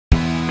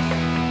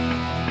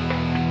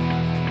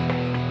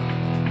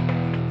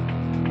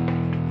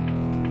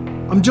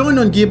I'm joined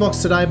on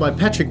Gearbox today by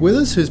Patrick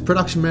Withers, who's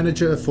production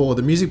manager for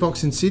the Music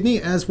Box in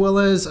Sydney, as well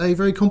as a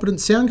very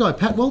competent sound guy.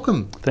 Pat,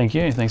 welcome. Thank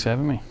you. Thanks for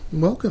having me.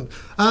 Welcome.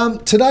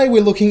 Today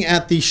we're looking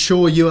at the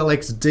Shure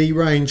ULXD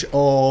range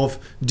of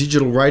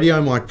digital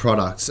radio mic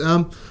products.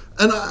 And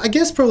I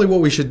guess probably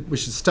what we should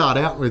start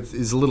out with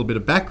is a little bit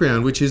of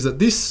background, which is that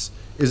this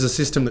is a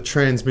system that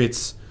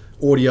transmits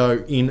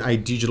audio in a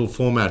digital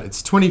format.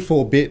 It's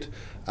 24-bit,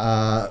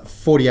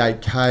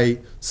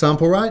 48K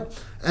sample rate,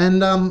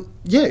 and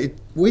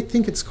we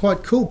think it's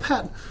quite cool.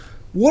 Pat,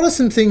 what are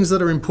some things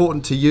that are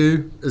important to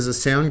you as a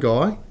sound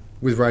guy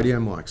with radio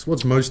mics?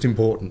 What's most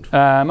important?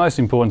 Most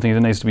important thing is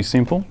it needs to be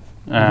simple,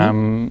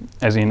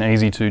 as in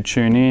easy to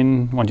tune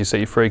in. Once you set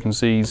your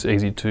frequencies,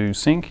 easy to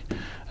sync.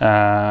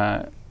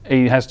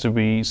 It has to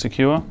be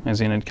secure,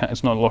 as in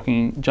it's not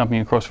jumping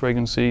across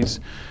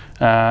frequencies,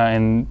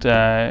 and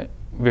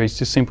very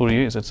just simple to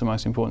use. That's the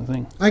most important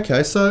thing.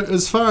 Okay, so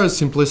as far as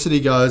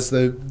simplicity goes,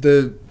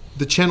 the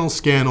channel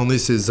scan on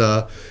this is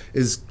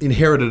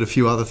inherited a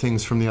few other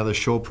things from the other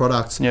Shure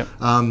products. Yep.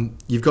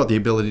 You've got the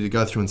ability to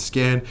go through and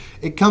scan.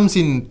 It comes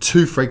in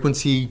two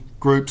frequency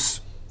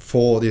groups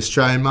for the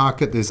Australian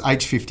market. There's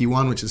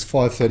H51, which is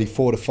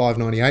 534 to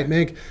 598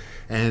 meg,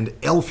 and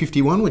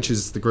L51, which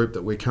is the group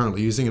that we're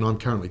currently using, and I'm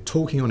currently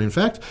talking on, in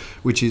fact,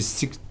 which is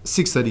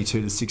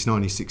 632 to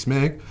 696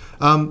 meg.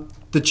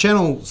 The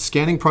channel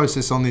scanning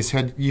process on this,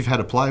 you've had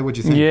a play, what do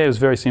you think? Yeah, it was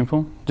very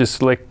simple. Just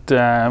select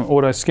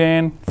auto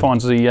scan,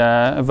 finds the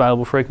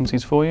available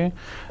frequencies for you,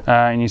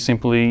 and you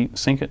simply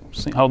sync it.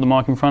 Hold the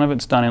mic in front of it,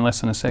 it's done in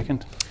less than a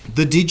second.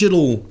 The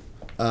digital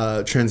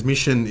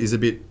transmission is a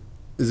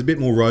bit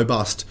more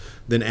robust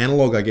than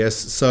analog, I guess.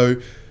 So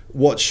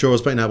what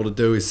Shure's been able to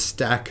do is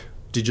stack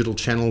digital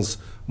channels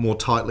more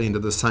tightly into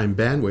the same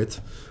bandwidth.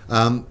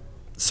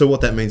 So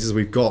what that means is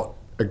we've got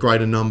a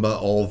greater number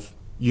of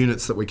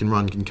units that we can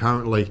run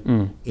concurrently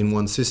in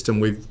one system.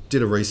 We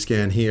did a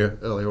rescan here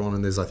earlier on,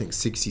 and there's, I think,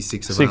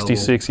 66 available.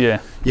 66,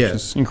 yeah. Which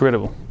is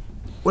incredible.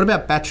 What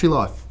about battery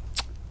life?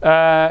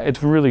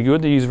 It's really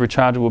good. They use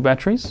rechargeable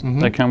batteries.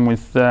 They come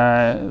with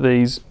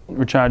these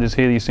rechargers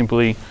here. You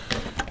simply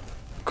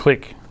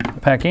click the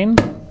pack in,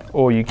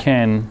 or you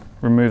can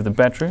remove the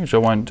battery, which I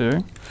won't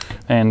do,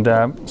 and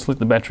slip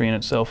the battery in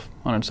itself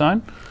on its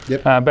own.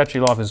 Yep. Battery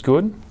life is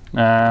good.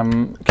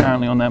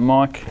 Currently on that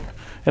mic,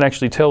 it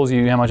actually tells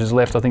you how much is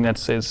left. I think that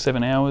says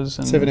 7 hours.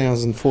 7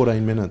 hours and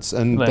 14 minutes,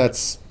 and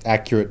that's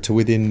accurate to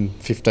within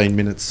 15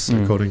 minutes,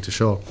 according to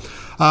Shure.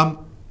 Now,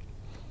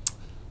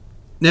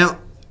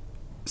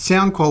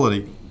 sound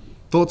quality.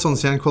 Thoughts on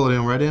sound quality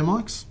on radio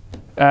mics?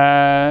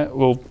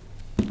 Well,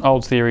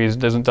 old theory is it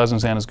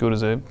doesn't sound as good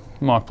as a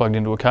mic plugged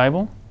into a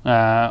cable.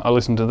 I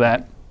listened to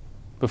that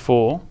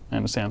before,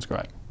 and it sounds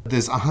great.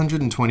 There's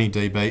 120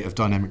 dB of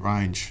dynamic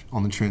range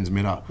on the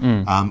transmitter,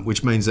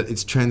 which means that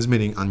it's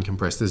transmitting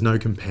uncompressed. There's no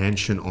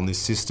compansion on this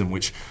system,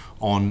 which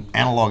on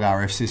analog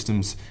RF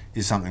systems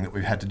is something that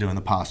we've had to do in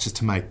the past just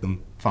to make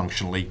them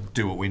functionally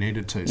do what we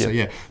needed to. Yep. So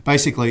yeah,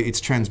 basically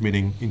it's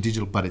transmitting in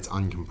digital, but it's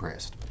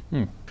uncompressed.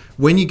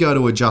 When you go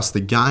to adjust the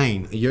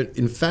gain, you're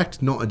in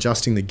fact not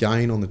adjusting the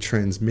gain on the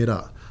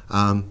transmitter.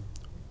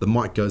 The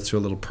mic goes through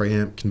a little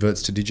preamp,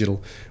 converts to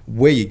digital.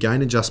 Where your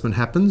gain adjustment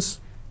happens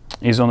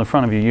is on the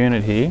front of your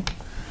unit here,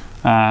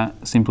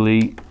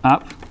 simply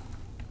up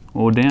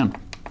or down.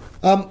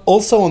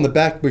 Also on the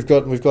back, we've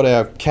got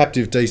our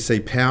captive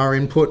DC power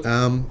input,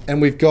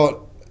 and we've got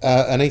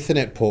an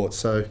Ethernet port.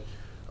 So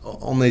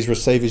on these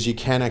receivers, you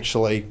can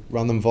actually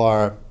run them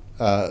via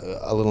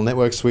a little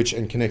network switch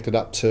and connect it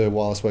up to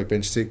Wireless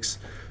Workbench 6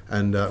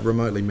 and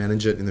remotely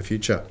manage it in the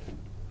future,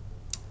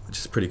 which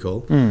is pretty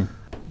cool.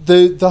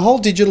 The whole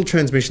digital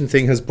transmission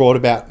thing has brought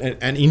about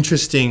an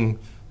interesting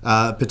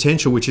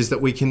potential, which is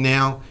that we can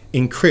now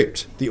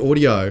encrypt the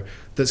audio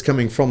that's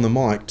coming from the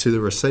mic to the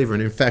receiver.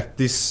 And in fact,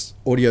 this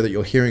audio that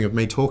you're hearing of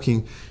me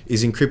talking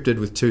is encrypted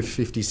with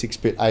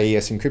 256-bit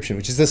AES encryption,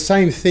 which is the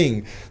same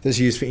thing that's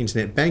used for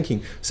internet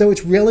banking. So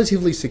it's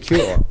relatively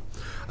secure.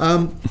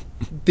 The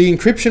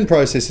encryption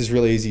process is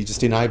really easy. You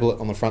just enable it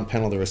on the front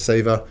panel of the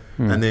receiver,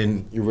 and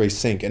then you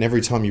resync. And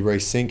every time you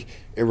resync,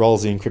 it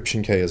rolls the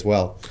encryption key as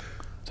well.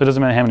 So it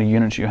doesn't matter how many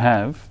units you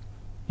have,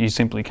 you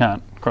simply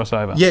can't cross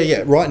over.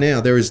 Yeah. Right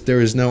now, there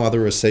is no other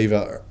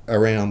receiver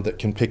around that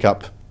can pick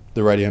up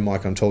the radio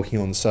mic I'm talking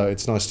on. So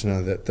it's nice to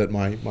know that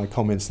my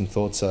comments and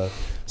thoughts are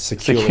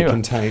securely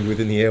contained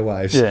within the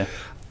airwaves. Yeah.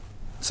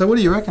 So what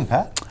do you reckon,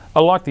 Pat?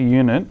 I like the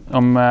unit.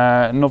 I'm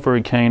not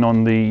very keen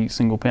on the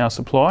single power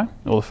supply,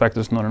 or the fact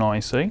that it's not an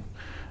IEC.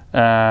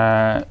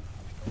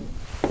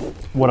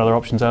 What other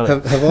options are there?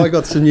 Have I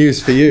got some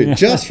news for you?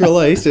 Just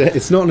released,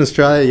 it's not in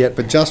Australia yet,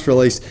 but just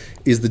released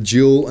is the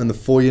dual and the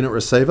 4-unit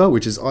receiver,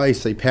 which is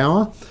IEC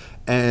power,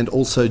 and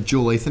also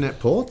dual Ethernet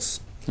ports.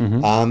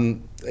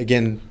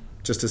 Again,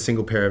 just a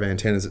single pair of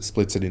antennas that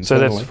splits it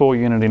internally. So that's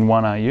 4-unit in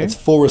one RU? It's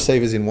 4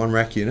 receivers in one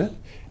rack unit.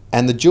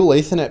 And the dual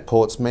Ethernet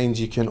ports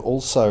means you can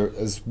also,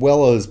 as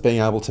well as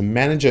being able to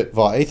manage it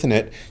via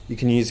Ethernet, you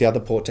can use the other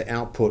port to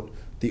output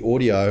the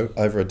audio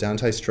over a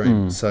Dante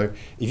stream. So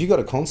if you've got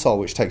a console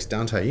which takes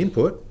Dante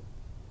input,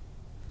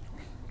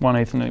 one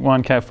Ethernet,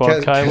 one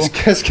Cat5 cable.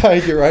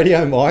 Cascade your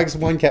radio mics,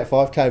 one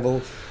Cat5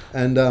 cable,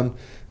 and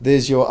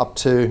there's your up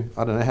to,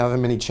 I don't know, however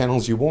many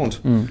channels you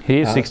want.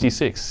 Here,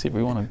 66 if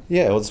we wanted.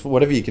 Yeah, well, it's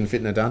whatever you can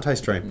fit in a Dante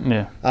stream.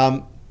 Yeah.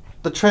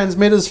 The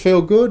transmitters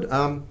feel good.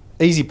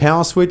 Easy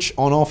power switch,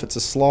 on off, it's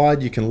a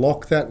slide, you can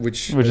lock that,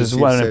 which is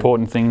one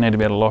important thing, you need to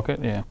be able to lock it,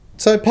 yeah.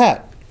 So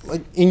Pat,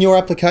 like in your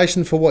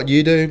application for what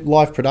you do,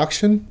 live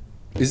production,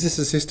 is this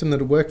a system that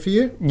would work for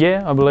you?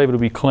 Yeah, I believe it'll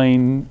be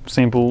clean,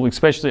 simple,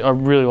 especially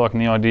I'm really liking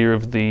the idea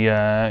of the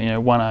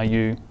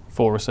 1RU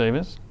 4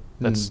 receivers.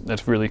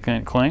 That's really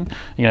clean. You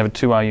can have a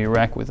 2RU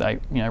rack with 8,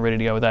 ready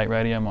to go with 8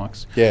 radio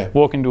mics. Yeah.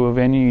 Walk into a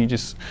venue, you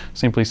just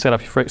simply set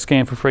up your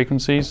scan for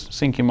frequencies,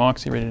 sync your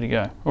mics, you're ready to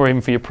go. Or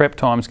even for your prep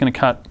time, it's going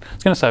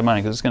to save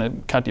money because it's going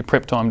to cut your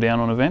prep time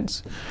down on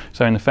events.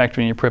 So in the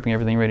factory, you're prepping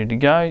everything ready to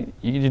go.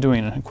 You're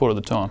doing it in a quarter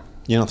of the time.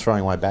 You're not throwing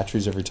away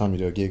batteries every time you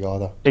do a gig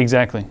either.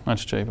 Exactly,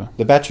 much cheaper.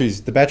 The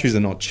batteries are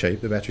not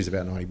cheap. The battery's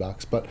about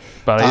 $90, but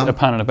a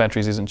punnet of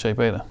batteries isn't cheap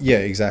either. Yeah,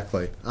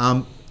 exactly.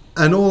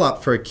 And all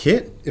up for a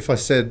kit, if I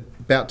said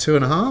about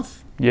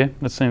 2.5. Yeah,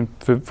 that seems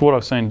for what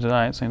I've seen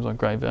today, it seems like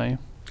great value.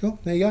 Cool.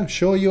 There you go.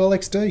 Shure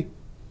ULXD.